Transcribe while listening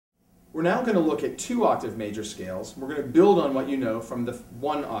We're now going to look at 2-octave major scales. We're going to build on what you know from the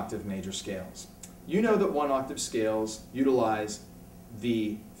 1-octave major scales. You know that 1-octave scales utilize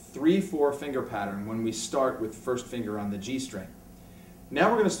the 3-4 finger pattern when we start with first finger on the G string. Now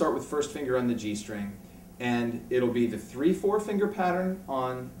we're going to start with first finger on the G string, and it'll be the 3-4 finger pattern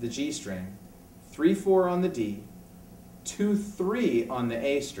on the G string, 3-4 on the D, 2-3 on the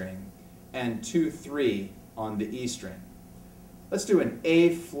A string, and 2-3 on the E string. Let's do an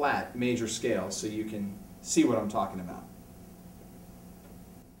A-flat major scale so you can see what I'm talking about.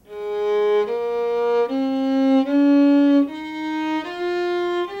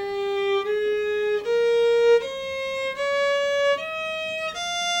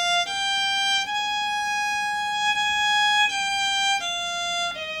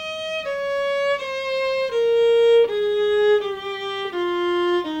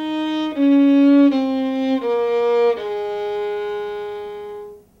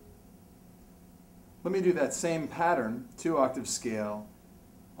 Let me do that same pattern, 2-octave scale,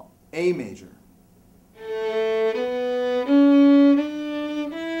 A major.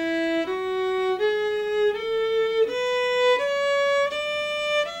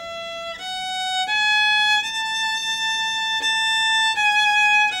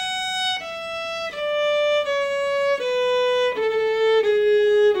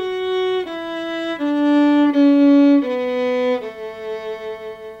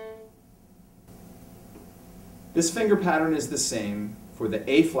 This finger pattern is the same for the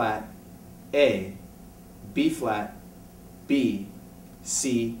A-flat, A, B-flat, B,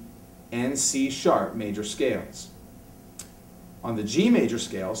 C, and C-sharp major scales. On the G major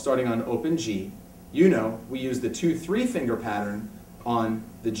scale, starting on open G, you know we use the 2-3 finger pattern on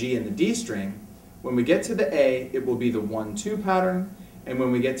the G and the D string. When we get to the A, it will be the 1-2 pattern, and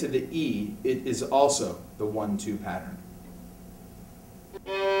when we get to the E, it is also the 1-2 pattern.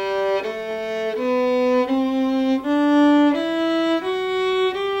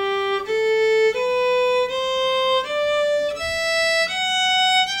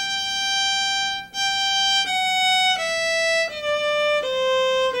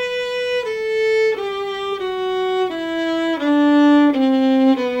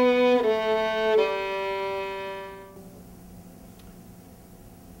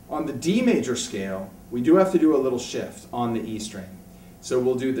 On the D major scale, we do have to do a little shift on the E string. So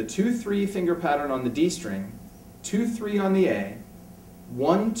we'll do the 2-3 finger pattern on the D string, 2-3 on the A,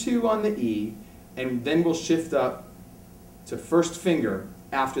 1-2 on the E, and then we'll shift up to first finger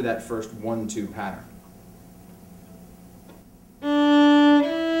after that first 1-2 pattern.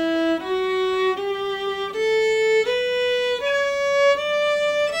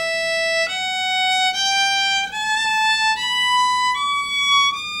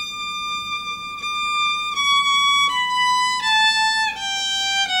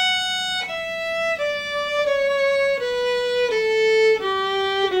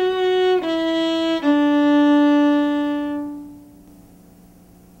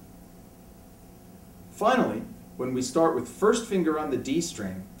 Finally, when we start with first finger on the D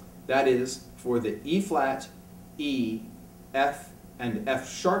string, that is for the E-flat, E, F, and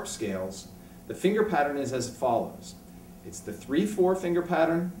F-sharp scales, the finger pattern is as follows. It's the 3-4 finger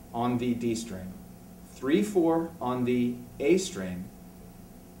pattern on the D string, 3-4 on the A string,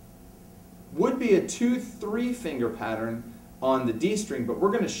 would be a 2-3 finger pattern on the D string, but we're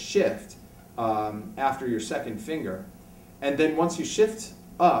going to shift after your second finger, and then once you shift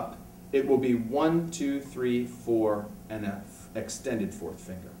up, it will be 1, 2, 3, 4, and an extended fourth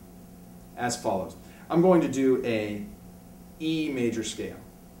finger, as follows. I'm going to do a E major scale.